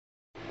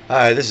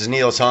Hi, this is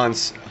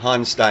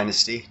Hans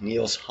Dynasty,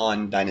 Niels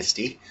Han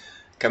Dynasty,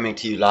 coming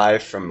to you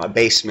live from my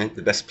basement,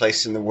 the best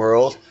place in the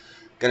world.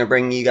 Gonna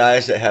bring you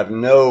guys that have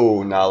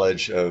no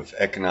knowledge of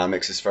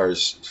economics as far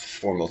as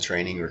formal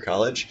training or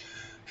college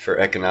for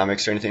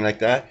economics or anything like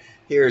that.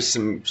 Here's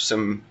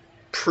some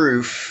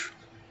proof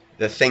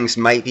that things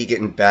might be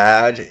getting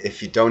bad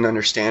if you don't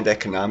understand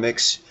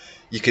economics.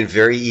 You can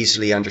very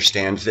easily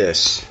understand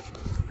this.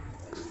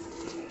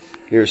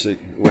 Here's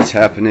what's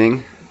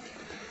happening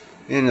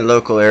in the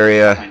local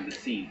area. Behind the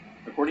scene.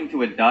 According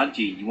to a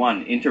Daji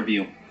Yuan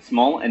interview,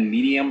 small and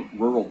medium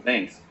rural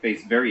banks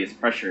face various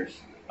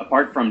pressures.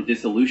 Apart from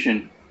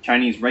dissolution,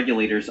 Chinese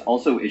regulators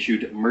also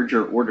issued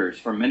merger orders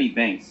for many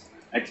banks.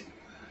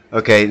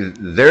 Okay,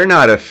 they're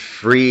not a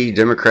free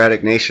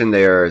democratic nation.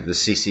 They are the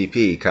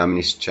CCP,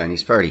 Communist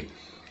Chinese Party.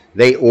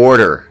 They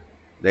order.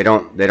 They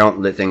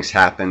don't let things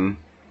happen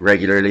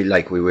regularly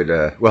like we would.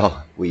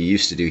 We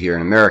used to do here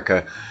in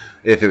America.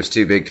 If it was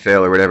too big to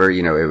fail or whatever,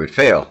 it would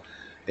fail.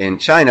 In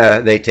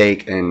China, they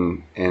take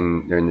and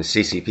they're in the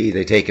CCP.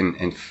 They take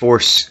and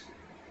force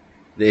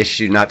the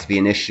issue not to be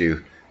an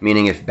issue.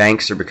 Meaning, if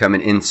banks are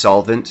becoming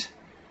insolvent,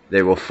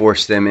 they will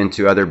force them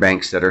into other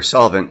banks that are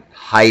solvent,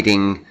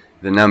 hiding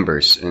the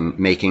numbers and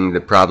making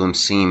the problem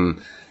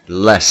seem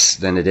less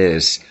than it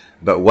is.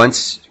 But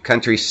once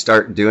countries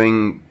start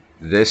doing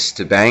this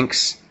to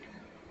banks,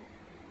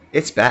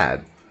 it's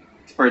bad.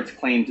 Experts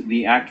claimed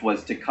the act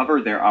was to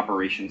cover their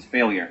operations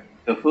failure.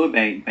 The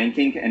Hebei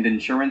Banking and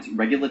Insurance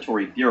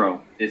Regulatory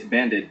Bureau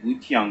disbanded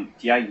Wuqiang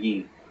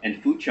Jiaying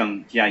and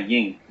Fucheng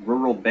Jiaying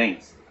rural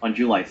banks on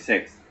July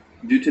 6th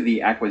due to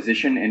the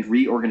acquisition and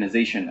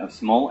reorganization of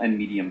small and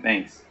medium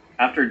banks.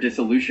 After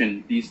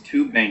dissolution, these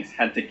two banks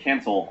had to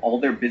cancel all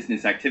their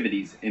business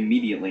activities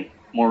immediately.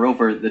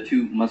 Moreover, the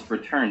two must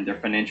return their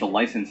financial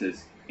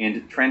licenses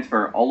and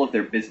transfer all of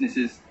their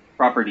businesses,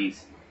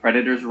 properties,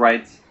 creditors'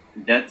 rights,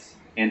 debts,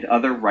 and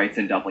other rights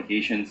and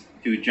obligations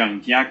to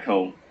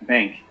Zhangjiakou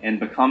Bank and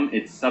become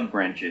its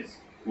sub-branches.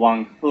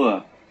 Wang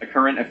He, a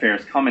current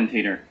affairs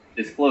commentator,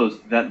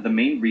 disclosed that the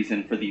main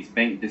reason for these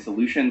bank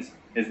dissolutions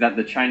is that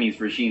the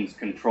Chinese regime's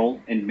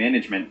control and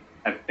management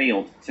have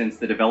failed since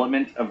the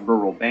development of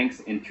rural banks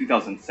in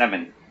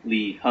 2007.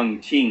 Li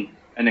Hengqing,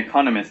 an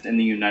economist in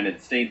the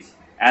United States,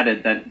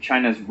 added that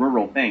China's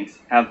rural banks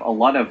have a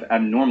lot of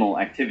abnormal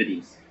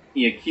activities.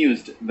 He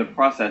accused the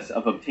process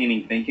of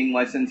obtaining banking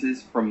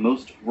licenses from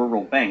most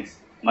rural banks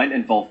might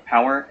involve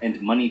power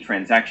and money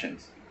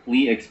transactions.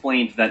 Li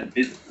explained that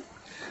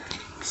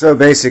So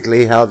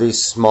basically, how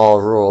these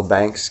small rural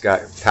banks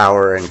got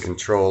power and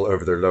control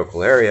over their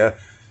local area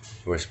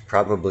was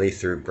probably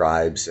through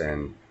bribes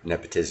and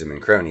nepotism and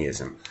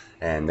cronyism.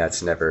 And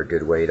that's never a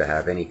good way to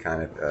have any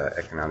kind of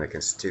economic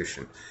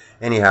institution.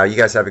 Anyhow, you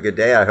guys have a good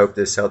day. I hope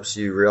this helps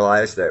you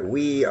realize that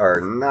we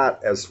are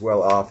not as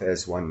well off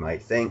as one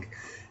might think.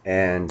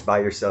 And buy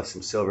yourself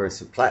some silver and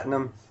some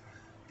platinum.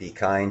 Be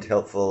kind,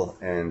 helpful,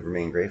 and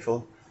remain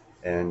grateful.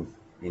 And,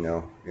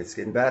 it's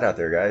getting bad out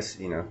there, guys.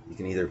 You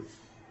can either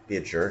be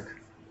a jerk,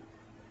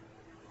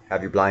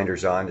 have your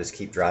blinders on, just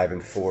keep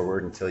driving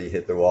forward until you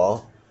hit the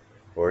wall,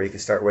 or you can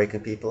start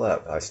waking people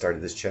up. I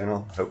started this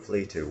channel,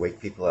 hopefully, to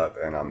wake people up,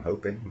 and I'm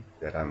hoping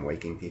that I'm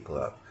waking people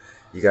up.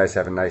 You guys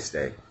have a nice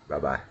day.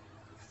 Bye-bye.